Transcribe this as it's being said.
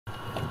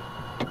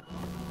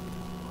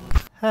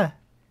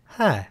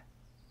Hi,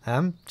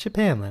 I'm Chip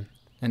Hamlin,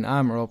 And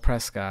I'm Earl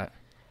Prescott.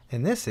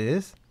 and this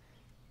is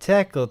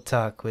Tackle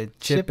Talk with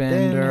Chip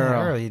and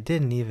Earl. You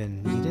didn't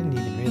even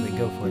really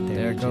go for it there.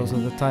 There did goes you?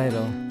 with the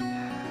title.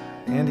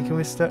 Andy, can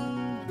we start?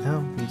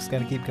 No, you just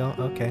gotta keep going.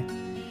 Okay.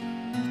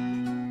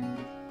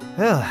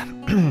 Well,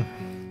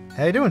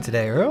 how you doing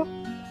today, Earl?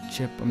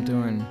 Chip,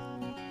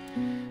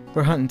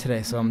 we're hunting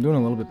today, so I'm doing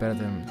a little bit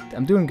better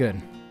I'm doing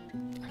good.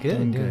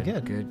 Good, Doing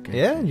good. Good.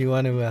 Yeah, you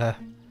want to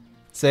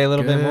say a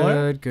little bit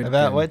more Good,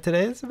 about good. what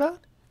today is about?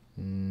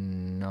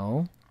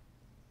 No.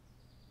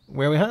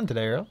 Where are we hunting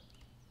today, Earl?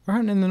 We're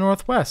hunting in the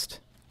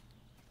Northwest.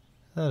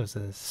 That was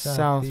the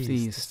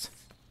Southeast.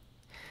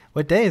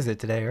 What day is it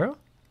today, Earl?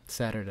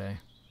 Saturday.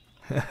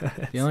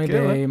 That's The only a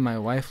good day one. my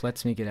wife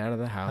lets me get out of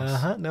the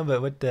house. No,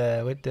 but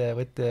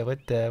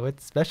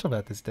what's special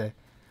about this day?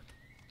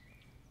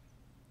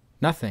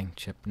 Nothing,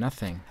 Chip,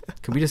 nothing.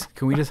 Can we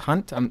just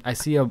hunt? I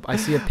see a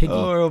piggy.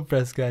 Oh, Earl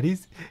Prescott,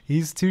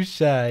 he's too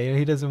shy. You know,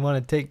 he doesn't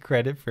want to take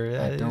credit for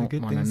I don't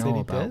good want to things that know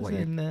he about does. what you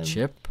And,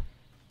 Chip,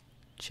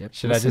 should I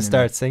listen just to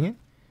start singing?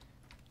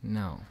 me.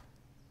 No.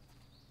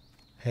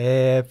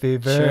 Happy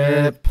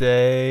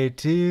birthday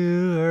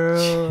to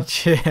Earl.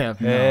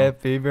 Chip, no.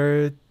 Happy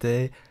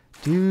birthday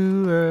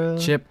to Earl.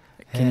 Chip,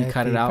 can you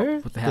cut it Happy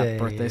out with the happy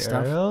birthday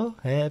stuff? Earl,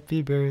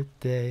 happy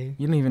birthday.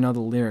 You don't even know the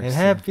lyrics. And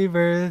here. happy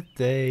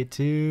birthday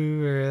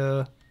to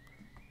Earl.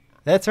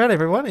 That's right,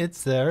 everyone.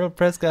 It's Earl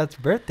Prescott's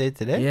birthday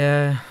today.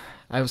 Yeah,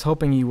 I was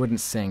hoping you wouldn't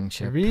sing,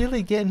 Chip. You're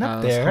really getting up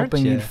I there, was aren't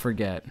hoping you? you'd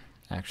forget,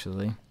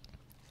 actually.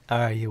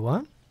 Are you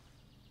one?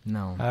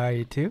 No. Are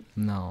you two?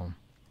 No.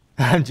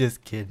 I'm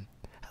just kidding.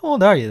 How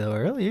old are you, though,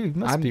 Earl? You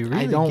must be really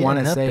I don't getting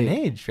wanna up say, in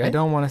age, right? I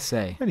don't want to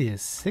say. What are you,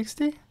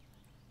 60?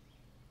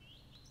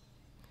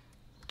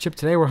 Chip,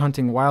 today we're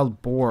hunting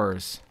wild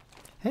boars.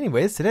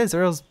 Anyways, today's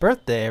Earl's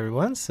birthday,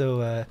 everyone.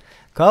 So,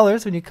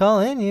 callers, when you call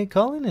in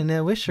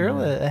and wish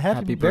Earl a very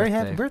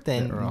happy birthday.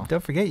 And Earl.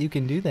 don't forget, you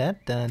can do that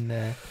on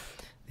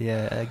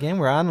again,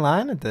 we're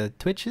online at the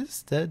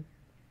Twitches, the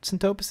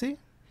centopocy,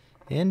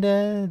 and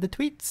the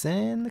tweets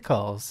and the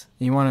calls.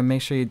 You want to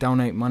make sure you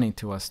donate money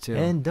to us, too.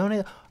 And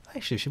donate.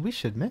 Actually, we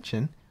should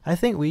mention, I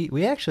think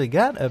we actually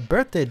got a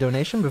birthday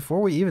donation before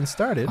we even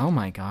started. Oh,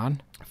 my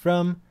God.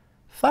 From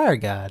Fire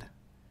God.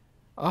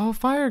 Oh,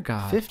 Fire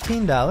God.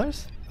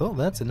 $15. Oh,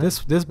 that's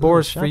enough. This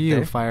boar's shot for you,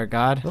 there. Fire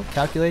God. We'll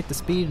calculate the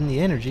speed and the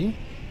energy.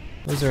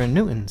 Those are in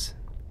newtons.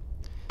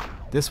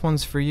 This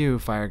one's for you,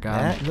 Fire God.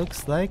 That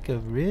looks like a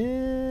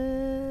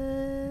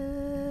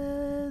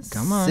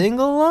Come on.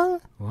 single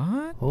lung.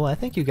 What? Oh, I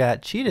think you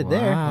got cheated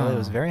there. Well, it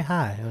was Wow. very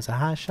high. It was a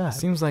high shot.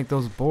 Seems like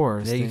those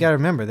boars. Yeah, you got to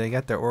remember, they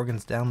got their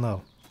organs down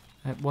low.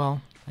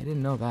 Well, I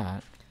didn't know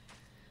that.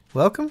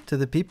 Welcome to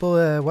the people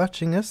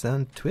watching us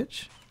on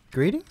Twitch.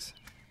 Greetings.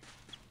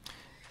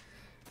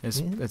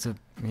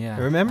 Yeah.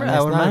 Remember, I mean,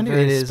 it's I'll not a remind you,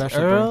 very it is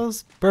special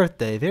Earl's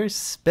birthday. Very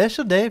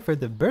special day for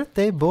the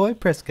birthday boy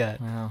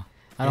Prescott. Well,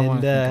 I don't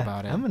want to think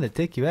about it. I'm going to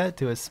take you out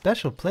to a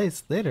special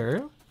place later,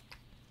 Earl.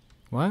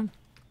 What?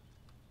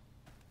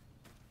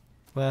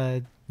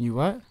 Well, You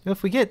what?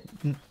 if we get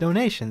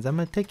donations, I'm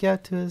going to take you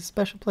out to a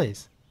special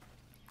place.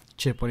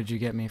 Chip, what did you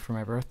get me for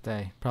my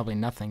birthday? Probably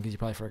nothing, because you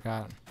probably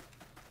forgot.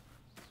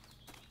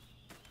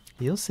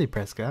 You'll see,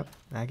 Prescott.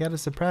 I got a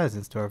surprise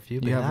in store for you,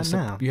 but not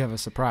now. You have a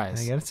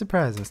surprise. I got a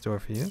surprise in store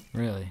for you.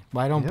 Really?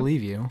 Well, I don't Yep.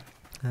 believe you.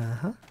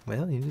 Uh-huh.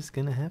 Well, you're just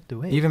going to have to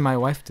wait. Even my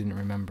wife didn't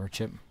remember,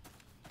 Chip.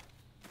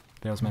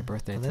 That was my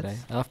birthday Well, today.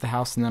 that's- I left the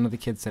house and none of the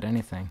kids said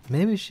anything.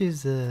 Maybe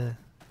she's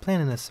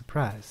planning a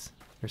surprise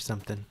or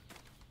something.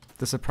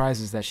 The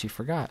surprise is that she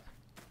forgot.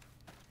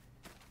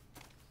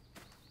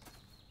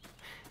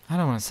 I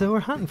don't want to. So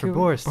we're hunting for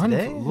boars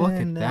today. Look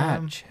and,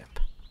 at that, Chip.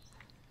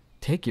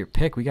 Take your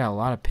pick. We got a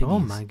lot of piggies. Oh,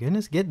 my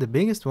goodness. Get the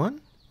biggest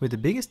one with the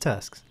biggest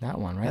tusks. That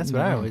one, right? That's in what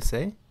the I middle. always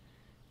say.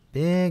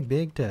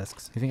 Big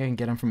tusks. You think I can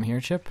get them from here,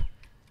 Chip?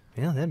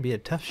 Well, that'd be a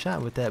tough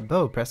shot with that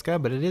bow,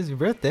 Prescott, but it is your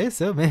birthday,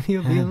 so maybe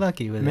you'll be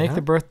lucky with Make it.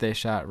 the birthday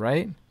shot,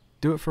 right?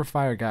 Do it for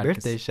Fire God. 'cause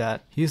birthday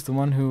shot. He's the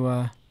one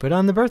who. Put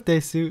on the birthday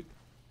suit.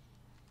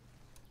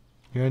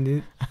 You want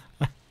to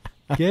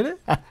get it?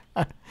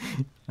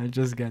 I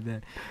just got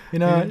that. You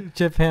know,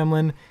 Chip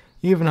Hamlin.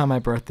 Even on my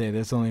birthday,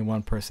 there's only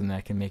one person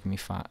that can make me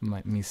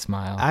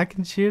smile. I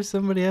can cheer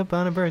somebody up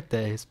on a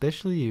birthday,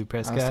 especially you,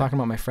 Prescott. I was talking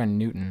about my friend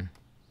Newton.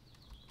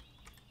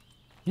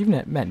 You've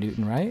met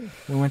Newton, right?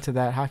 We went to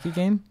that hockey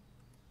game.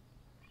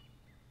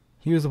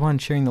 He was the one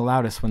cheering the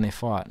loudest when they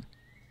fought.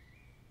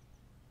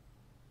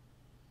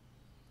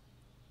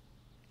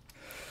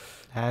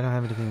 I don't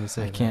have anything to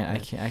say. I can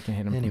hit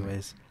him. from-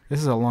 Anyways,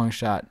 This is a long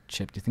shot,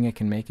 Chip. Do you think I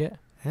can make it?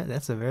 yeah,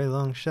 that's a very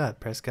long shot,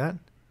 Prescott.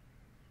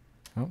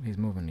 Oh, he's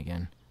moving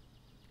again.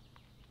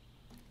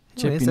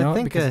 Anyways, Chip, you know I what?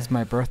 think, Because it's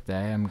my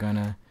birthday, I'm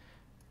gonna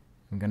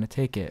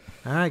take it.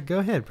 All right, go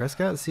ahead,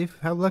 Prescott. See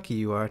how lucky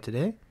you are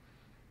today.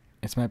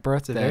 It's my It's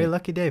birthday. a very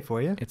lucky day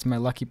for you. It's my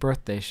lucky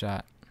birthday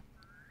shot.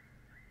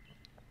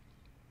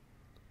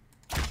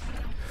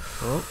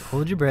 Oh,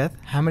 hold your breath.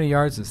 How many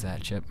yards is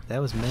that, Chip? That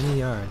was many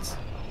yards.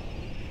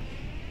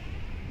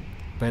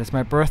 But it's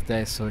my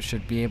birthday, so it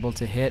should be able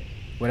to hit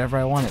whatever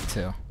I want it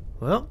to.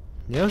 Well,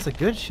 that was a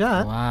good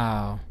shot.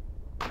 Wow.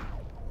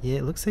 Yeah,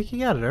 it looks like you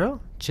got it,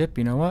 Earl. Chip,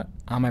 you know what?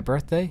 On my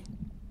birthday,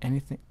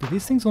 anything. Do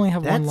these things only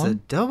have one That's lung? a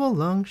double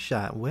lung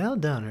shot. Well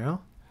done,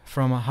 Earl.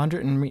 From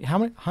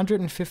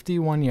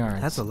 151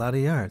 yards. That's a lot of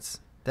yards.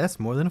 That's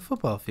more than a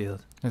football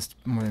field. That's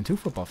more than 2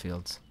 football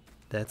fields.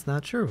 That's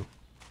not true.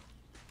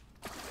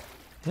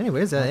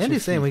 Anyways, What's your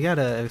Andy's saying feet? we got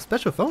a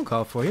special phone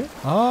call for you.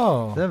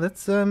 Oh. So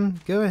let's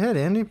go ahead,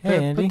 Andy.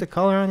 Hey, Andy. Put the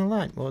caller on the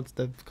line. Well,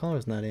 the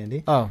caller's not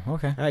Andy. Oh,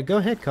 okay. All right, go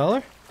ahead,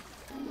 caller.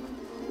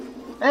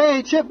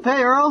 Hey, Chip.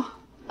 Hey, Earl.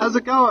 How's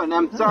it going?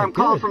 I'm sorry, I'm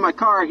calling good. from my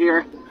car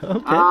here.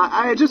 Okay.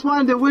 I just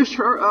wanted to wish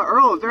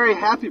Earl a very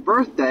happy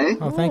birthday.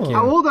 Oh, thank you.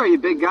 How old are you,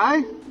 big guy?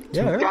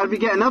 Yeah, Earl. Gotta be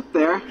getting up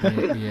there.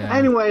 Yeah.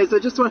 Anyways, I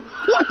just want...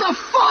 What the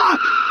fuck?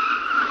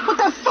 What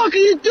the fuck are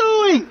you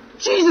doing?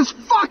 Jesus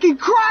fucking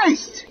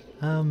Christ!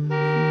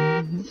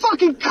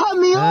 Fucking cut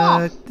me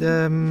off!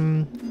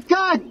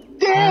 God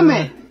damn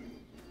it!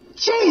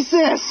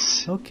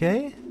 Jesus!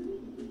 Okay.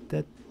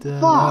 That,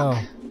 Fuck.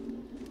 Oh.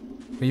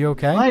 Are you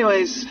okay? Well,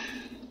 anyways,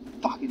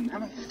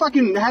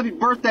 fucking happy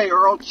birthday,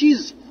 Earl.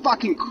 Jesus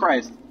fucking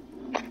Christ.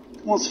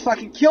 Almost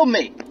fucking killed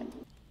me.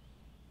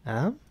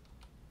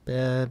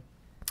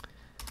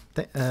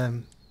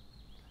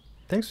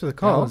 Thanks for the That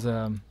call. was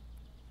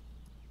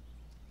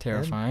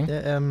terrifying.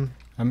 Yeah,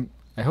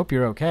 I hope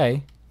you're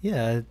okay.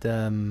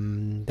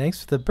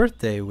 thanks for the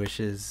birthday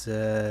wishes.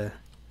 You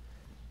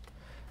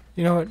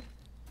know what,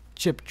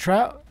 Chip?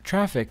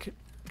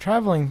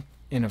 Traveling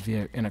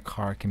in a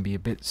car can be a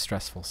bit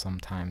stressful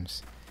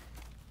sometimes.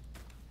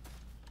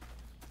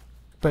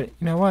 But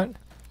you know what?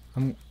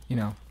 On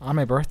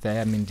my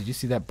birthday. I mean, did you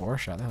see that boar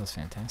shot? That was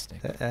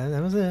fantastic.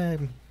 That was a.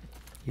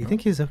 You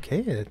think he's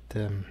okay?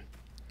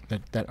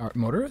 That art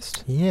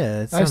motorist?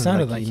 Yeah, it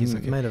sounded like he's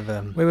okay. might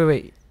have.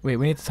 Wait. We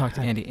need to talk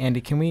to Andy.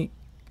 Andy, can we?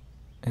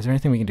 Is there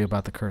anything we can do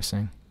about the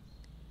cursing?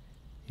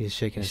 He's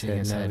shaking his shaking head.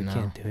 his No, head we no.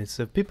 can't do it.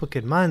 So people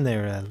could mind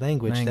their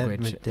language.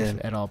 Language, That if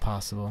would, at all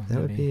possible. that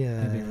would be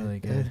that'd be really a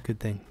good. good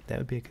thing. That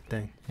would be a good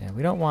thing. Yeah,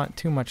 we don't want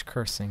too much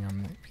cursing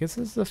on it because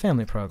this is a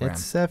family program.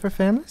 It's for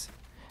families.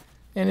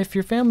 And if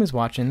your family's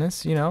watching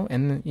this,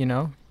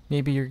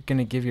 maybe you're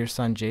gonna give your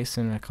son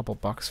Jason a couple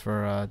bucks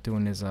for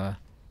doing his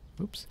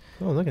oops,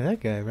 Oh, look at that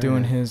guy! Right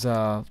doing now. his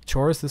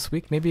chores this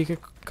week. Maybe you could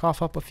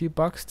cough up a few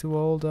bucks to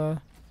old,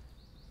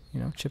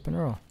 Chip and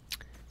Earl.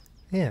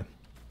 Yeah,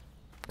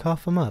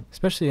 cough him up.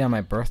 Especially on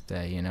my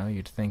birthday,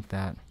 you'd think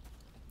that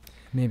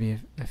maybe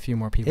a few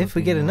more people. If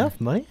we would get be more-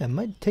 enough money, I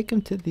might take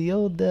him to the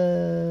old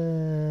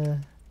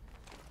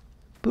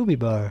booby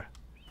bar.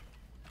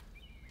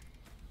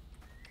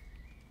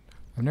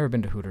 I've never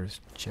been to Hooters,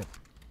 Chip.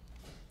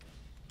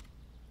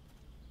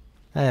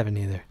 I haven't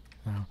either.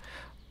 No.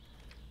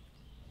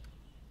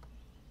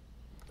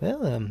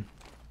 Well,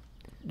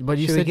 But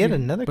you Should we said get you,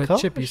 another but call,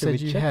 Chip, or you should said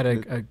we you check had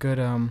the- a good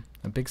a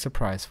big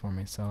surprise for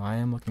me, so I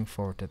am looking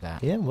forward to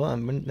that. yeah. Well,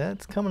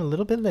 that's coming a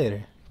little bit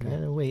later. Okay.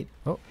 Gotta wait.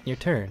 Oh. Your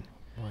turn.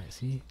 What, is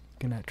he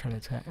gonna try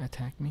to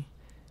attack me?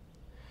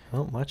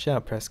 Oh, watch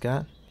out,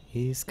 Prescott.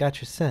 He's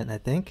got your scent, I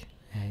think.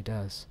 Yeah, he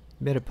does.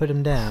 Better put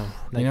him down.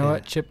 You know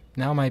what, Chip?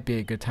 Now might be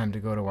a good time to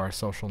go to our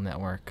social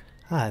network.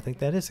 I think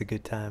that is a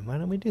good time. Why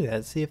don't we do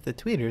that? See if the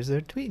tweeters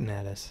are tweeting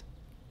at us.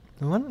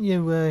 Why don't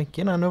you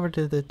get on over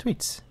to the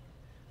tweets?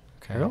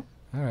 Okay. Earl?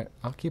 All right.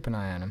 I'll keep an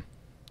eye on him.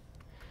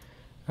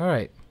 All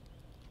right.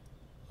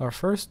 Our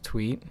first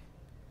tweet.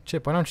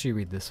 Chip, why don't you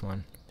read this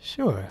one?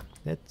 Sure.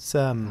 It's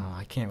Oh,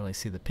 I can't really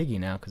see the piggy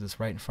now because it's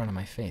right in front of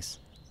my face.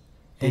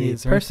 the Andy,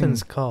 is there anything-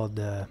 person's called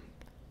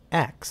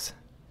Axe.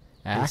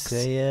 Axe?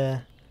 They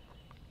say,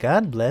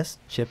 God bless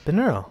Chip and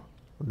Earl.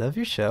 Love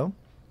your show.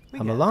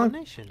 I'm a long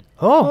donation.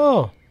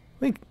 Oh,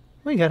 Oh,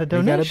 we got a we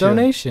donation. got a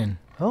donation.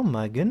 Oh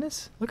my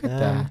goodness! Look at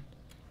that.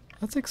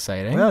 That's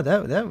exciting. Well,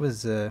 that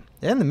was and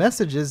the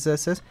message is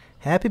says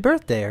Happy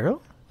birthday,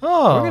 Earl.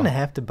 oh, We're gonna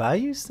have to buy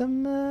you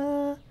some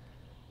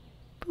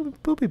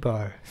booby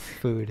bar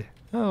food.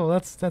 Oh,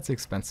 that's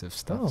expensive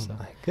stuff. Oh so.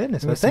 my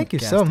goodness! Give Well, us some thank you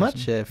gas so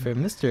much station. for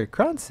Mr.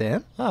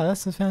 Cronsan. Oh,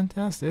 this is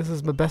fantastic. This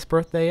is the best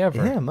birthday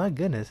ever. Yeah, my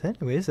goodness.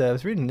 Anyways, I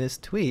was reading this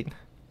tweet.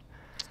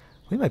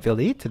 We might be able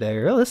to eat today,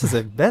 Earl. This is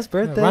the best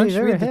birthday why don't we've you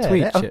ever read the had.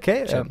 tweet, Chip?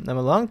 Okay, Chip. I'm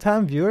a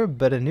long-time viewer,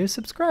 but a new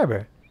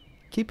subscriber.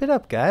 Keep it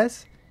up,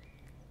 guys.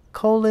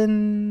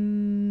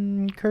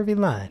 Curvy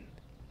line.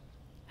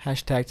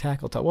 Hashtag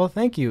tackle talk. Well,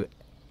 thank you,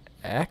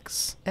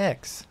 X.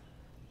 X.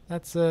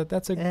 That's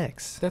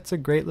X. a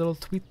great little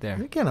tweet there.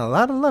 You're getting a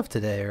lot of love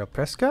today, Earl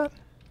Prescott.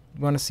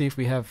 Want to see if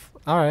we have?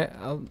 All right.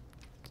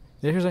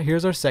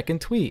 Here's our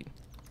second tweet.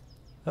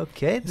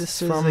 Okay, This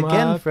this is is from,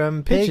 again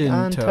from Pig Pigeon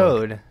on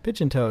Toad. Toad.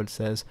 Pigeon Toad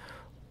says,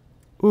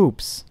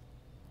 "Oops,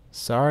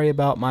 sorry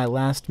about my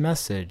last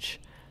message.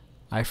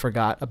 I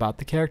forgot about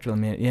the character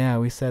limit." Yeah,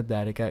 we said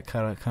that. It got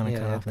kind of cut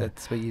off there.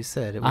 That's what you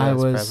said. It I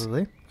was was-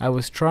 probably. I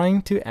was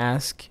trying to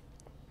ask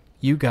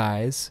you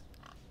guys,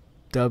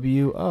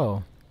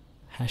 WO,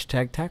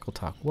 hashtag tackle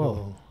talk.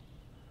 Whoa.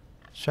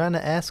 Trying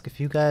to ask if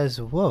you guys.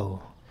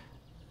 Whoa.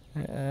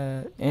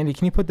 Andy,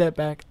 can you put that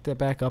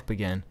back up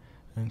again?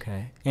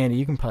 Okay. Andy,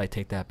 you can probably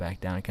take that back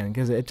down again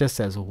because it just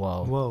says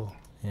whoa. Whoa.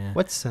 Yeah.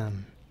 What's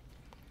And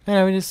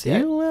we just.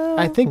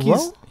 I think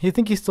whoa?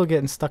 he's still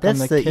getting stuck on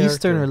That's the the character.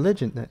 Eastern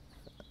religion.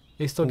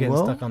 He's still getting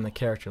Whoa? stuck on the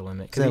character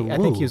limit. Is that I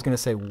think he woo? was going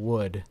to say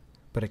would,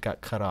 but it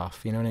got cut off.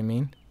 You know what I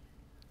mean?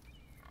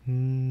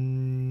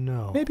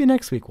 No. Maybe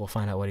next week we'll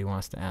find out what he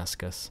wants to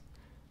ask us.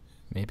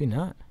 Maybe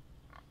not.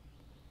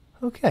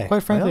 Okay.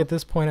 Quite frankly, well, at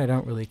this point, I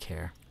don't really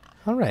care.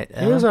 all right.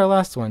 Here's our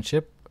last one,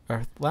 Chip.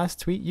 Our last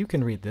tweet. You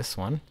can read this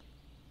one.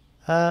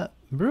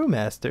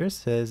 Brewmaster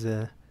says,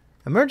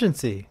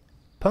 emergency.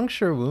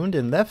 Puncture wound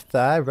in left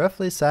thigh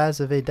roughly size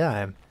of a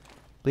dime.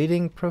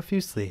 Bleeding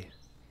profusely.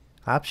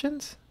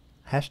 Options?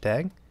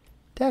 Hashtag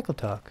tackle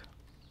talk.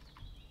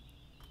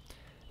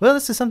 Well,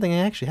 this is something I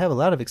actually have a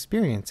lot of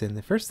experience in.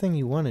 The first thing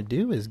you want to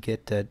do is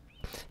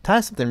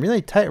tie something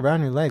really tight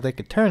around your leg like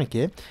a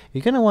tourniquet.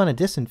 You're going to want to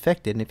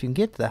disinfect it, and if you can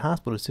get to the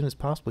hospital as soon as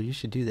possible, you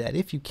should do that.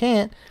 If you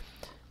can't,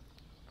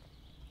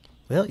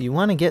 well, you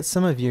want to get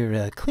some of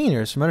your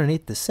cleaners from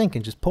underneath the sink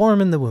and just pour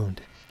them in the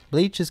wound.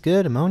 Bleach is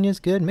good, ammonia is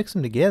good, mix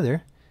them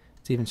together.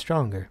 It's even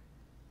stronger.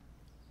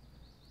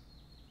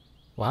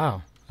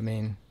 Wow. I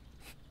mean,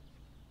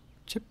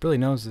 Chip really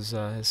knows his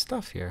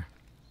stuff here.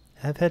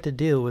 I've had to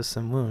deal with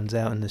some wounds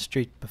out in the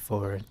street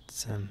before.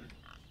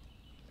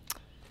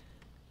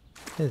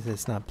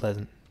 It's not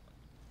pleasant.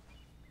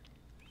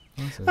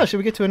 Oh, should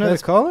we get to another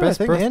caller? I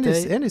think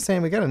Andy's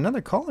saying we got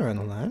another caller on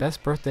the line.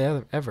 Best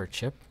birthday ever,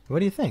 Chip. What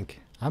do you think?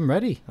 I'm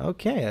ready.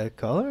 Okay,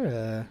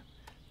 caller,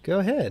 go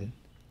ahead.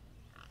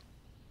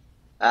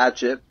 Hi,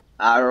 Chip.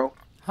 Hi, Earl.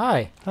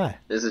 Hi. Hi.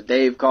 This is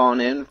Dave calling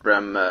in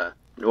from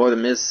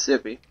northern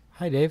Mississippi.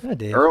 Hi, Dave. Hi,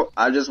 Dave. Earl,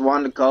 I just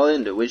wanted to call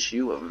in to wish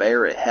you a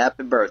very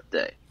happy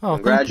birthday. Oh,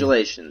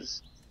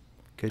 congratulations.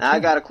 Good Now, I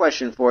job. got a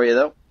question for you,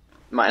 though.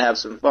 Might have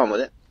some fun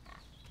with it.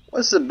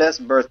 What's the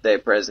best birthday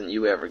present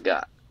you ever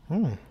got?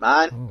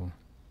 Mine? Oh.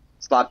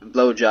 Sloppy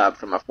blowjob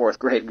from my 4th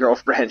grade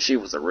girlfriend. She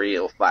was a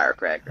real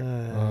firecracker.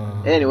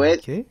 Anyway,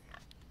 Okay.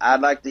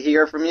 I'd like to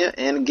hear from you.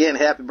 And again,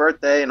 happy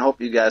birthday, and hope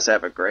you guys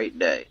have a great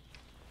day.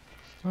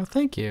 Well,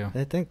 thank you.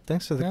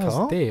 Thanks for the That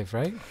call. was Dave,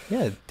 right?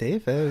 Yeah,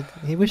 Dave.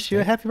 He wished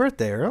you a happy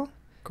birthday, Earl.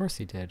 Of course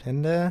he did.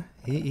 And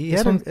he This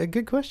had one- a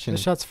good question. The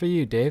shot's for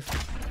you, Dave.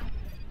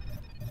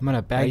 I'm gonna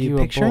Are bag you you a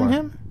boar. picturing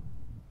him?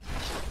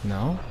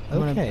 No.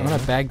 I'm Okay.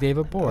 gonna bag Dave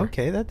a boar.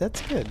 Okay,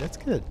 that's good. That's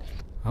good.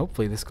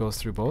 Hopefully this goes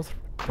through both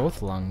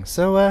lungs.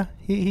 So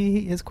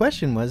his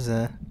question was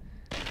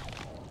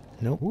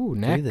nope. Ooh, through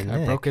neck. the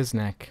I broke his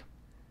neck.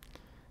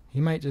 He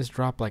might just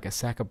drop like a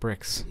sack of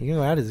bricks. You gonna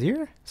go out his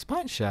ear?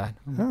 Spine shot.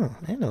 Oh,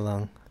 and a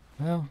lung.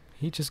 Well,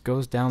 he just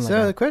goes down like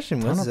So a the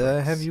question ton was, of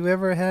bricks. have you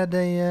ever had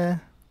a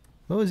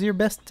what was your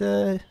best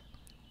birthday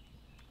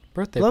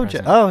blowjob?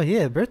 present? Oh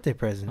yeah, birthday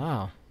present.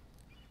 Wow.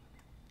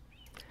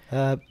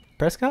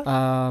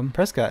 Prescott.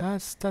 Prescott.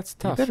 That's You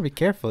tough. better be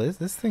careful.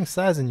 This thing's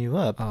sizing you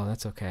up. Oh,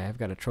 that's okay. I've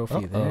got a trophy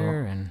Uh-oh.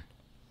 there, and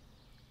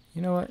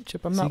you know what,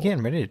 Chip? I'm Is he not.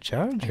 getting ready to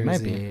charge? It or might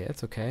is he- be.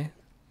 It's okay.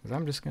 'Cause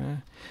I'm just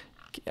gonna.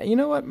 You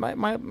know what?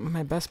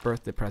 My best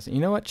birthday present.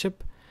 You know what,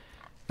 Chip?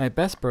 My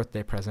best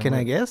birthday present. Can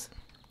I guess?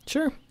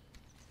 Sure.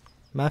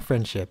 My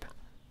friendship.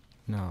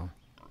 No.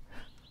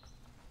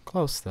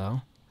 Close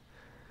though.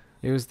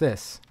 It was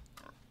this.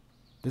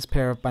 This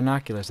pair of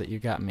binoculars that you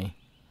got me.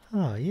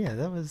 Oh yeah,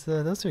 that was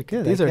those are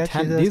good. These I are got you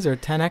 10. those- These are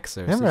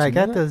 10xers. Remember, Did I you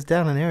got know those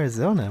down in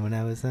Arizona when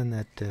I was on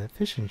that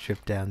fishing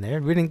trip down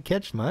there. We didn't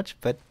catch much,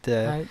 but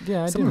that? I some do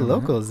of the remember.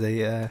 locals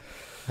they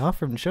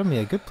offered and showed me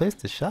a good place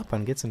to shop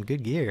and get some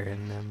good gear.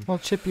 And Well,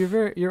 Chip,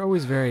 you're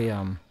always very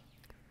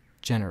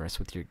generous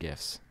with your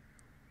gifts.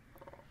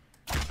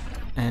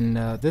 And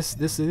these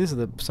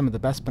are some of the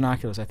best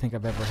binoculars I think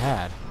I've ever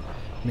had.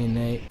 I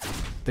mean,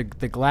 the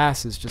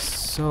glass is just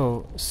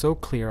so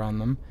clear on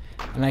them,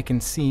 and I can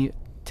see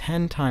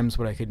 10 times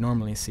what I could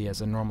normally see as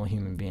a normal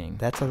human being.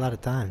 that's a lot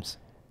of times.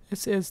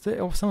 It's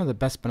some of the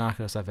best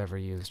binoculars I've ever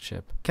used,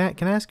 Chip. Can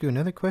I ask you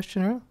another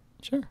question, Earl?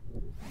 Sure.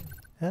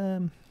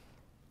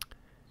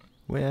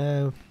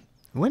 Well,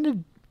 when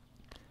did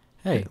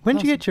Hey, you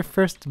listen. get your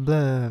first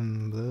the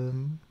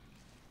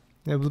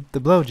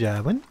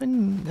blowjob?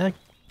 When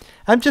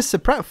I'm just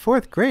surprised.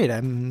 4th grade.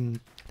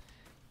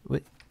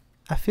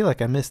 I feel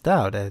like I missed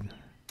out.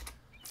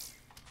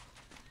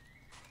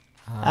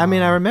 I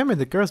mean, I remember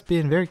the girls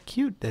being very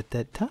cute at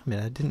that time, and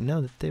I didn't know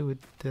that they would.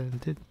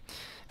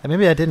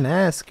 Maybe I didn't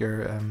ask,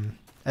 or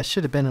I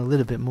should have been a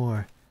little bit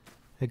more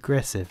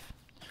aggressive.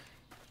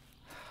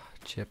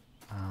 Chip,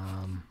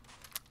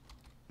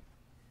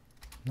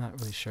 not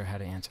really sure how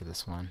to answer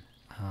this one.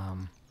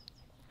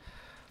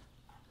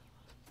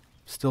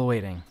 Still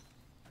waiting.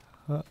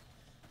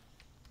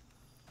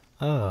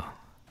 Oh,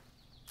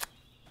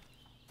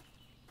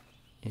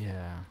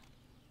 Yeah.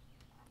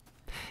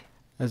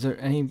 Is there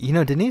any?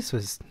 Denise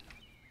was.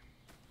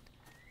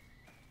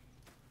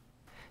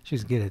 She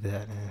was good at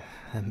that.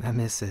 I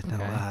miss it a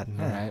Okay. lot.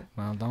 All right.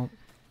 Well, don't.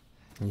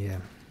 Yeah,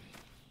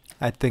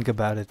 I think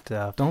about it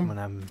Don't- when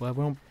I'm Well,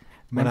 we don't.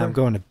 when I'm remember-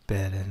 going to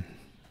bed, and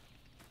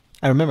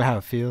I remember how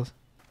it feels.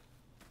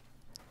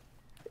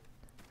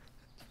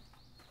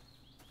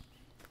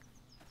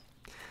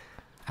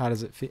 How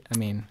does it feel? I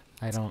mean,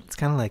 It's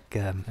kind of like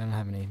I don't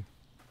have any.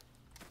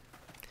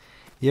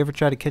 you ever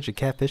try to catch a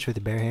catfish with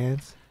your bare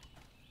hands?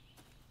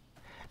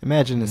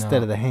 Imagine instead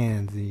No. of the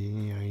hands,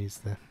 you know, use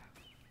the.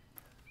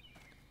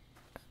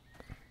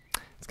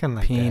 It's kind of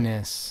like that.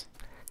 Penis.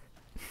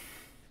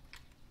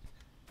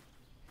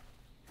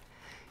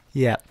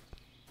 Yeah.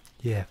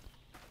 Yeah.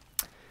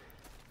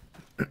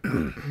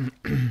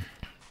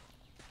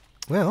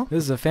 Well,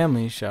 This is a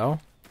family show.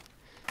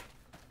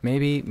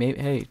 Maybe.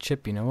 Hey,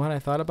 Chip, you know what I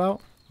thought about?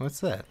 what's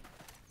that?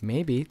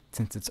 Maybe,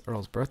 since it's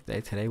Earl's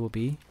birthday, today will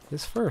be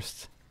his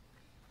first.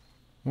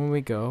 When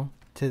we go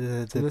To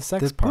the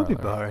sex booby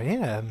parlor. bar,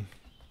 yeah.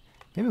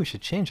 Maybe we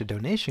should change the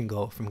donation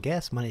goal from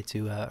gas money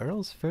to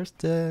Earl's first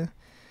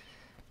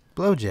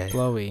blowjay.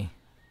 Blowy.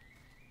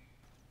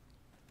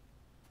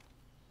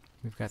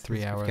 We've got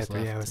 3 hours We've got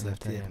left. 3 hours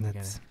left. Yeah, we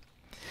that's,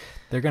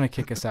 They're gonna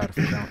kick us out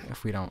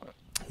if we don't.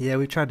 yeah,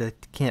 we tried to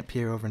camp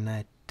here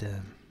overnight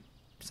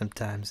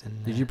sometimes.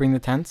 And Did you bring the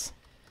tents?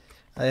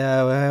 I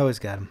always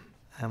got them.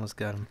 I almost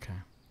got them. Okay.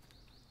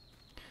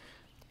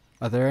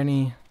 Are there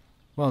any?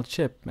 Well,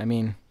 Chip. I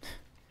mean,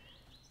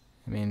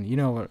 you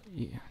know what?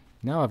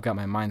 Now I've got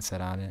my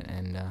mindset on it,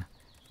 and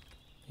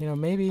you know,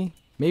 maybe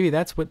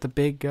that's what the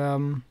big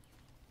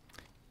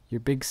your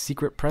big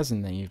secret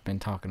present that you've been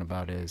talking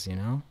about is. You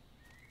know,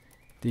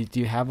 do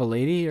you have a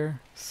lady or?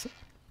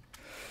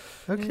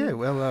 Okay,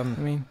 well, I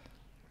mean,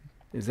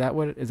 is that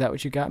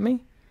what you got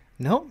me?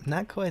 nope,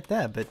 not quite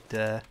that,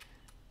 but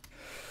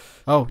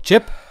Oh,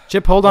 Chip,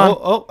 hold on.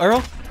 oh,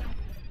 Earl.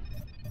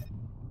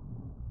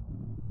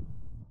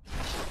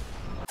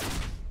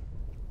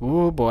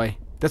 Oh boy,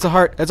 that's a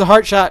heart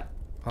shot.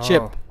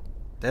 Chip. Oh,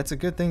 that's a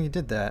good thing you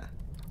did that.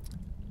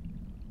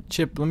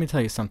 Chip, let me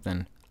tell you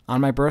something. On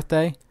my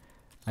birthday,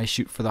 I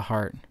shoot for the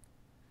heart.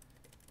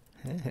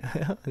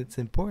 It's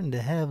important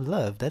to have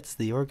love. That's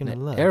the organ of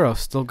love.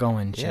 Arrow's still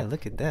going, Chip. Yeah,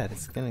 look at that.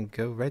 It's gonna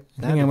go right.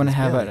 I think I'm gonna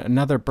have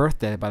another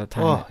birthday by the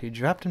time. Oh, you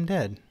dropped him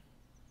dead.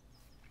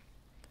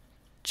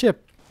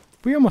 Chip,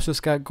 we almost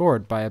just got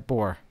gored by a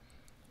boar,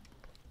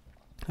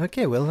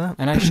 Okay, well,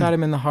 and I shot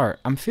him in the heart.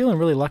 I'm feeling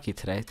really lucky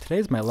today.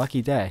 Today's my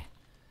lucky day.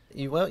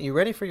 you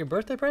ready for your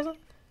birthday present?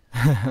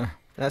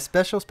 A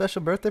special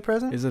birthday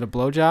present? Is it a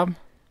blowjob?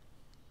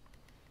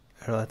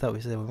 Earl, I thought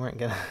we said we weren't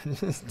gonna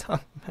just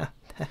talk about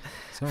that.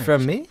 Sorry,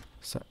 From Chip. me?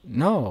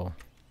 No.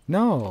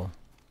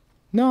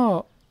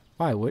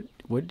 Why would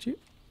you?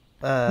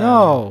 Uh,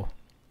 No.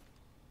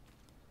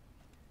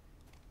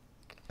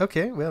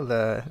 Okay,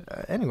 well,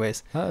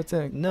 anyways, It's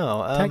a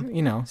no.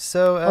 you know.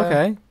 So,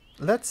 Okay.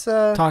 let's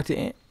Talk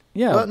to.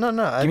 Yeah. Well,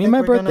 no. I Give me think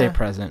my we're birthday gonna-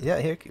 present. Yeah,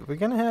 here we're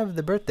gonna have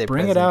the birthday.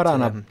 Bring present. it out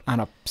on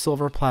a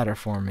silver platter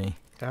for me.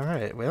 All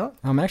right. Well,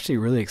 I'm actually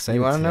really excited.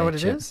 you want to today, know what it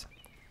Chip. is?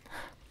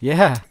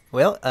 Yeah.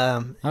 Well,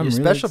 I'm your really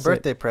special excited.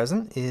 birthday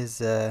present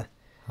is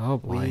Oh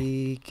boy.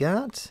 we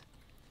got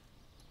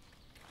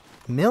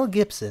Mel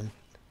Gibson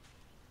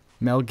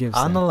Mel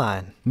Gibson. on the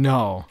line.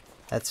 No.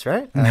 That's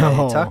right.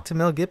 No. I talked to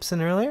Mel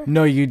Gibson earlier.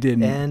 No, you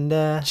didn't.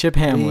 And Chip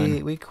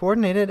Hamlin. we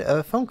coordinated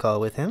a phone call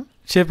with him.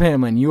 Chip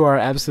Hamlin, you are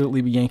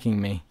absolutely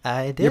yanking me.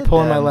 I did. You're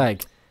pulling my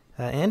leg.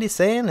 Andy's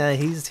saying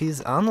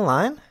he's on the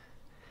line.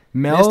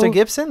 Mel Mr.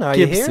 Gibson, are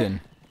you here?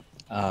 Gibson.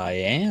 I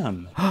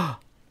am.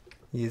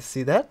 You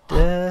see that,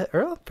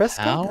 Earl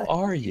Prescott? How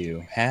are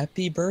you?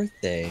 Happy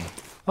birthday.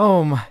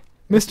 Oh my,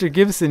 Mr.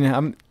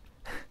 Gibson.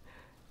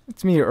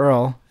 It's me,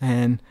 Earl,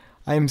 and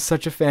I am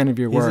such a fan of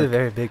your He's work. a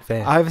very big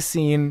fan. I've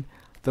seen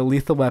the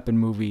Lethal Weapon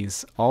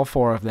movies, all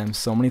 4 of them,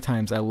 so many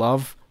times. I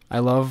love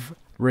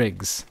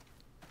Riggs.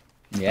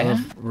 I Yeah?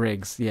 love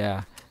Riggs.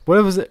 Yeah.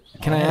 What was it?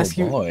 Can I ask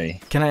you? Boy.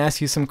 Can I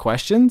ask you some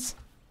questions?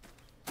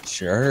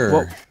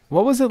 Sure.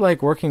 What was it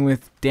like working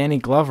with Danny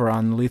Glover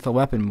on the Lethal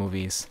Weapon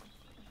movies?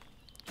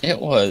 It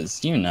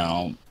was,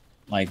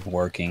 like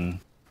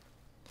working,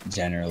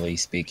 generally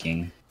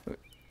speaking.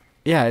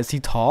 Yeah, is he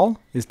tall?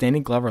 Is Danny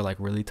Glover like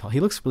really tall? He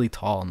looks really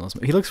tall in those.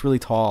 He looks really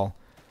tall.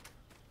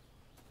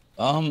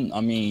 I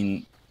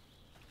mean,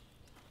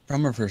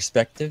 from a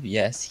perspective,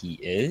 yes, he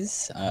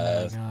is.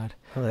 Oh my god.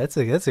 Oh, that's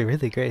a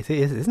really great thing.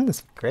 Isn't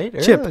this great?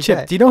 Earl? Chip,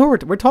 Okay. do you know who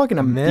we're talking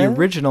about? The Mel?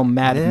 original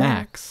Mad Yeah.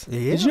 Max.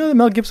 Yeah. Did you know that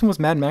Mel Gibson was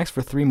Mad Max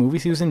for 3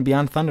 movies? He was in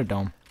Beyond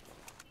Thunderdome.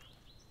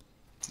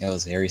 It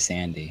was very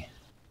sandy.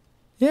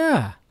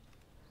 Yeah.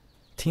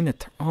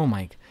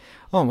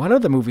 Oh, what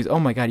other movies? Oh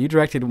my god, you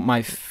directed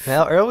my.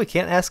 Well, Earl, we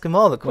can't ask him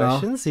all the Well,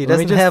 questions. He let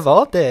me doesn't just- have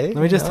all day.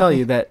 Let me just tell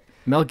you that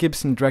Mel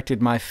Gibson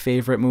directed my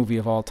favorite movie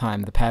of all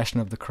time, The Passion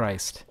of the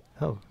Christ.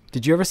 Oh,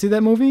 Did you ever see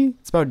that movie?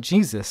 It's about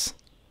Jesus.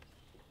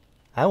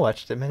 I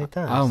watched it many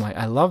times. Oh my,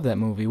 I love that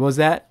movie. Was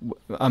that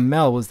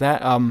Mel? Was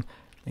that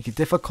like a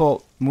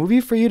difficult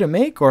movie for you to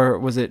make, or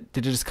did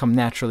it just come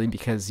naturally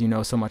because you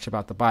know so much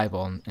about the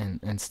Bible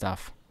and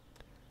stuff?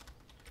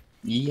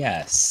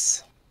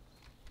 Yes.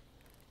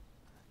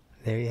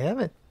 There you have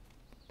it.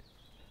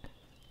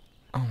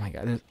 Oh my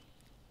god.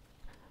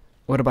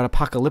 What about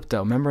Apocalypto?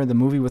 Remember the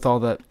movie with all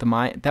the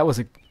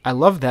I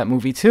loved that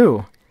movie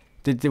too.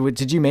 Did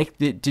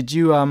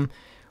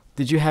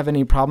you have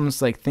any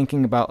problems like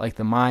thinking about like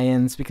the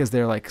Mayans because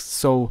they're like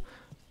so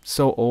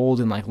so old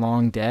and like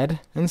long dead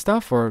and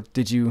stuff, or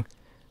did you?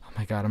 Oh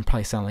my God, I'm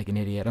probably sounding like an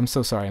idiot. I'm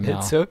so sorry, Mel.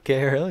 It's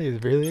okay, Earl.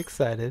 He's really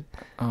excited.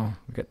 Oh,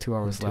 we got 2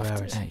 hours left.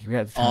 2 hours. Hey, we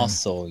got time.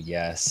 Also,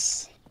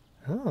 yes.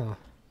 Oh.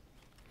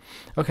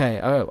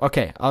 Okay.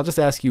 Okay. I'll just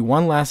ask you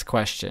one last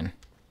question,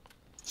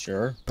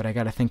 Sure. but I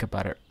got to think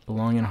about it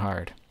long and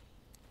hard.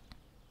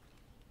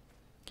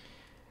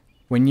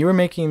 When you were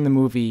making the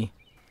movie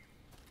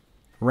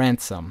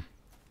Ransom,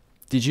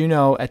 did you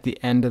know at the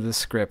end of the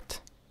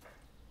script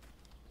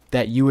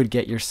that you would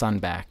get your son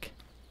back?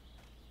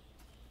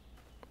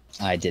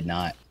 I did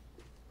not.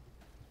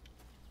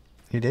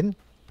 You didn't?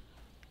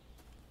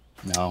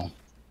 No.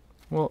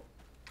 Well,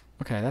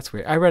 okay, that's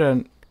weird. I read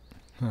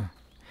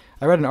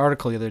an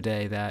article the other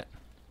day that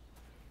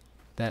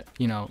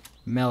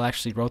Mel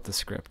actually wrote the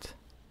script.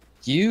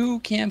 You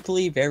can't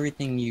believe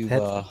everything you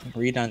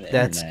read on the internet.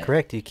 That's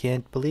correct. You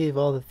can't believe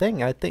all the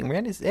thing. I think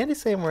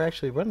Andy's saying we're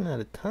actually running out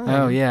of time.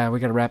 Oh yeah, we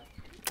got to wrap.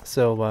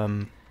 So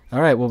all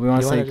right, well, we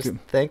want to say just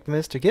thank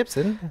Mr.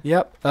 Gibson.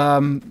 Yep.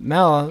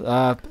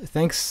 Mel,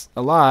 thanks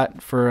a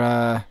lot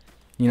for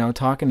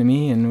talking to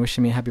me and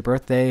wishing me a happy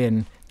birthday.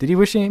 And did he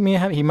wish me a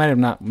happy? He might have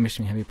not wished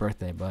me a happy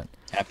birthday, but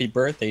Happy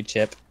birthday,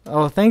 Chip.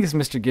 oh, thanks,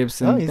 Mr.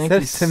 Gibson. Oh, he Thank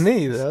said you it to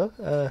me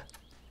though.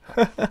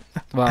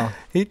 Well,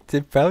 he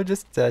probably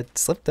just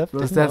slipped up.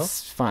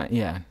 that's fine.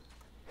 Yeah.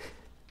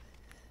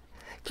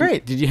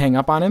 Great. Did you hang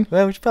up on him?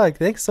 Well, we should probably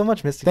thanks so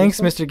much, Mr. Thanks,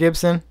 Gibson. Mr.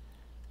 Gibson.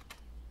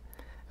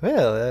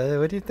 Well,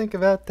 what do you think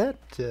about that,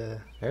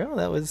 Earl?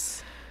 That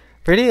was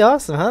pretty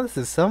awesome, huh? This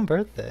is some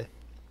birthday.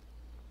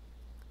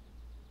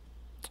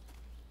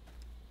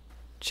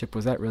 Chip,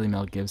 was that really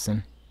Mel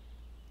Gibson?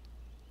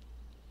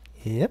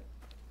 Yep.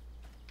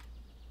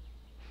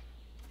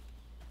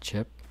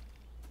 Chip?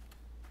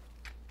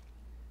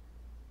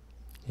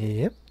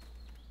 Yep.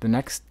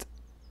 The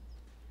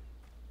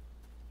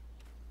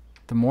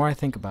more I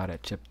think about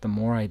it, Chip, the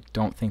more I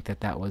don't think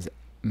that was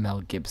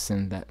Mel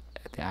Gibson, the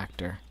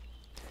actor.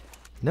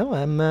 No,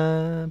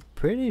 I'm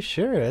pretty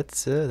sure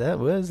that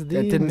was the.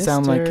 That didn't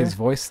sound like his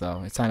voice,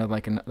 though. It sounded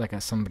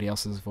like somebody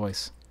else's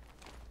voice.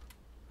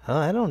 Oh,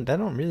 I don't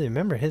really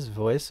remember his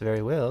voice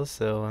very well,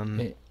 so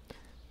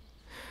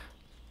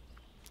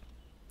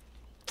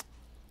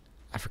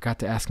I forgot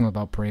to ask him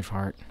about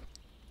Braveheart.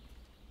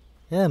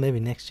 Yeah, maybe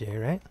next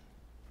year, right?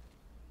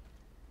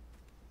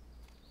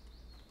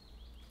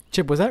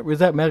 Chip, was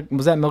that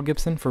Mel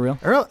Gibson for real?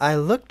 Earl, I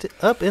looked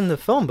up in the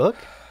phone book.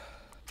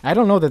 I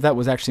don't know that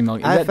was actually Mel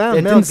Gibson. I found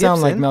it Mel didn't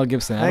sound like Gibson. Mel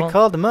Gibson. I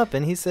called him up,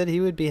 and he said he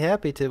would be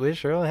happy to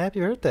wish Earl a happy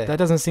birthday. That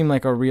doesn't seem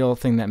like a real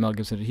thing that Mel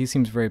Gibson did. He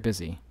seems very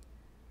busy.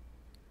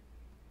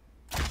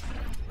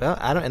 Well,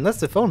 I don't. Unless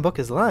the phone book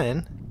is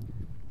lying,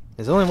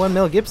 there's only one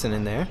Mel Gibson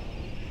in there.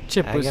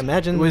 Chip, I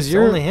imagine was it's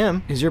your only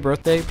him. Is your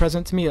birthday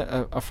present to me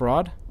a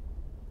fraud?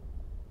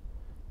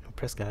 Oh,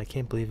 Prescott, I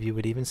can't believe you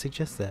would even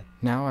suggest that.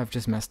 Now I've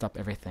just messed up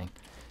everything.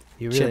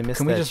 You really Chip, missed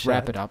can we that just shot.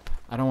 wrap it up?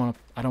 I don't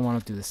want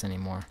to do this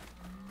anymore.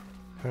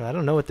 Earl, I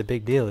don't know what the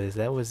big deal is.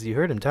 You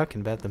heard him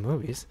talking about the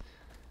movies.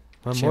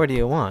 What Chip, more do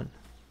you want?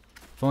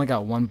 I've only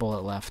got one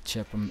bullet left,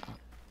 Chip.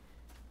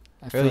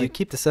 I feel Earl, you like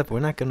keep this up. We're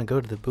not going to go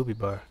to the booby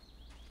bar.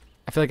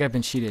 I've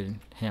been cheated,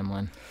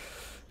 Hamlin.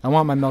 I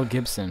want my Mel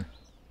Gibson.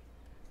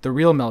 The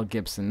real Mel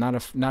Gibson, not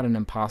an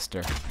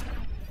imposter.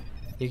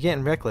 You're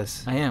getting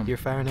reckless. I am. You're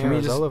firing Can we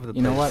arrows just, all over the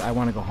place. You know what? I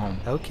want to go home.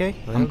 Okay.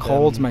 I'm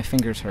cold. My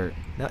fingers hurt.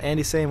 Now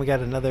Andy's saying we got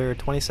another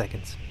 20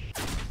 seconds.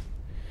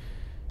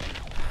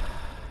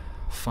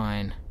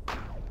 Fine.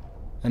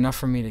 Enough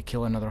for me to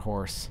kill another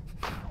horse.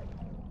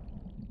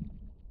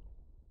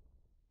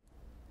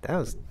 That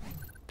was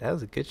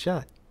a good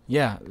shot.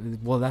 Yeah,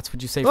 well, that's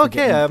what you say.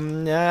 Okay,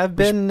 I've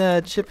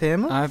been Chip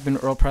Hamlin. I've been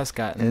Earl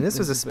Prescott, and this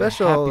was a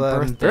special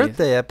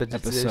birthday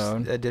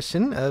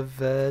edition of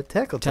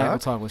Tackle Talk. Tackle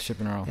Talk with Chip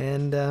and Earl.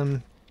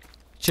 And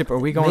Chip, are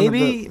we going?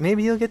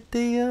 Maybe you'll get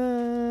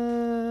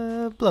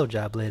the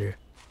blowjob later.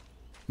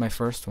 My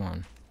first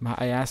one.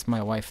 I asked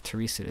my wife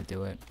Teresa to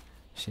do it.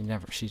 She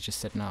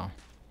just said no.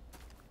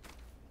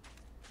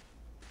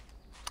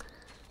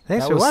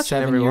 Thanks that for was watching,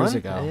 7 everyone. years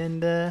ago.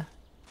 And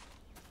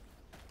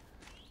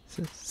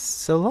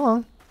so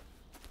long.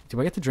 Do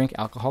I get to drink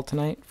alcohol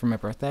tonight for my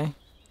birthday?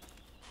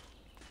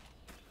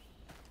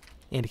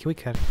 Andy, can we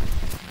cut?